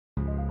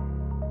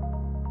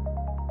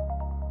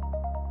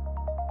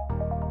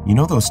You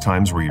know those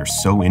times where you're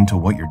so into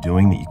what you're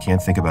doing that you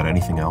can't think about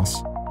anything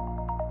else?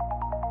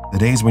 The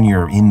days when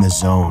you're in the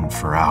zone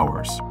for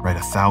hours, write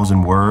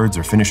 1,000 words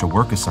or finish a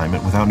work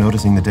assignment without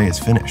noticing the day is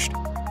finished.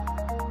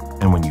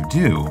 And when you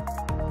do,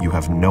 you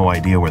have no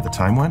idea where the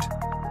time went?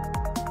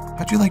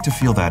 How'd you like to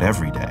feel that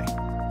every day?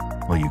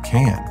 Well, you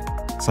can.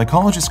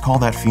 Psychologists call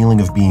that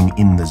feeling of being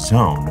in the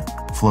zone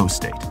flow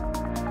state,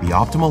 the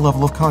optimal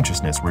level of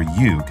consciousness where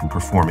you can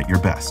perform at your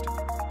best.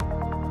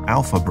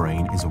 Alpha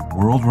Brain is a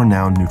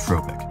world-renowned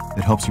nootropic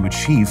that helps you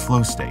achieve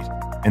flow state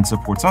and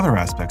supports other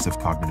aspects of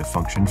cognitive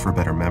function for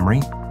better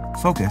memory,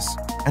 focus,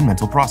 and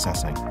mental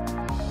processing.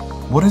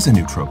 What is a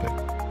nootropic?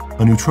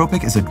 A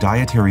nootropic is a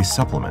dietary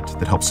supplement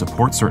that helps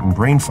support certain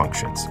brain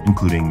functions,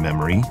 including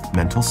memory,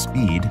 mental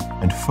speed,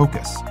 and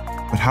focus.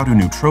 But how do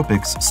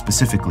nootropics,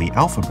 specifically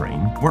Alpha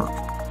Brain, work?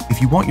 If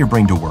you want your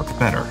brain to work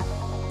better,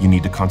 you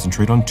need to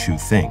concentrate on two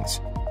things: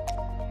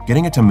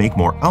 getting it to make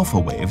more alpha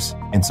waves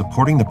and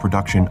supporting the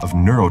production of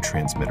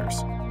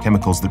neurotransmitters,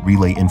 chemicals that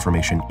relay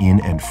information in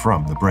and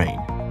from the brain.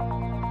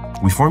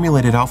 We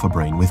formulated Alpha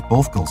Brain with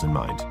both goals in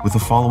mind with the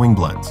following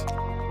blends.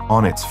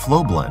 ONNIT's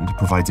Flow Blend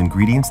provides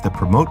ingredients that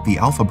promote the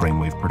alpha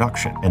brainwave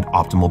production and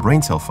optimal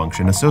brain cell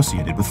function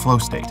associated with flow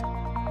state.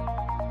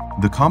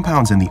 The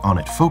compounds in the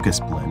ONNIT Focus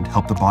Blend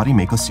help the body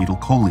make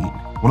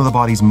acetylcholine, one of the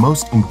body's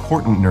most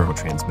important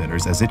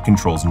neurotransmitters as it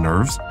controls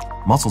nerves,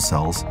 muscle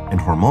cells, and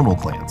hormonal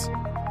glands.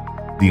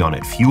 The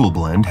ONNIT Fuel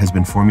Blend has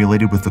been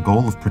formulated with the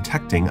goal of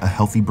protecting a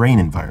healthy brain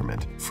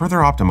environment, further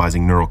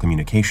optimizing neural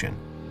communication.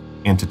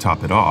 And to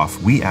top it off,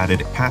 we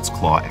added cat's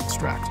claw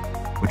extract,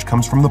 which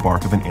comes from the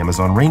bark of an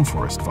Amazon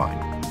rainforest vine.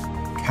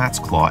 Cat's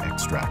claw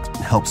extract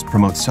helps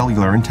promote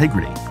cellular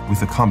integrity.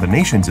 With the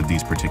combinations of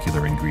these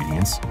particular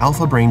ingredients,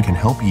 Alpha Brain can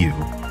help you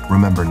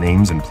remember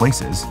names and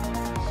places,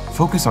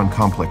 focus on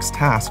complex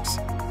tasks,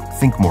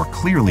 think more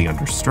clearly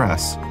under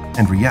stress,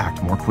 and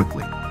react more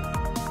quickly.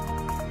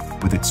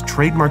 With its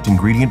trademarked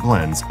ingredient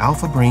blends,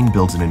 Alpha Brain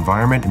builds an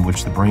environment in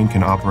which the brain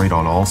can operate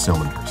on all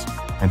cylinders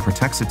and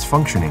protects its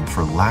functioning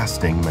for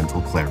lasting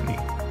mental clarity.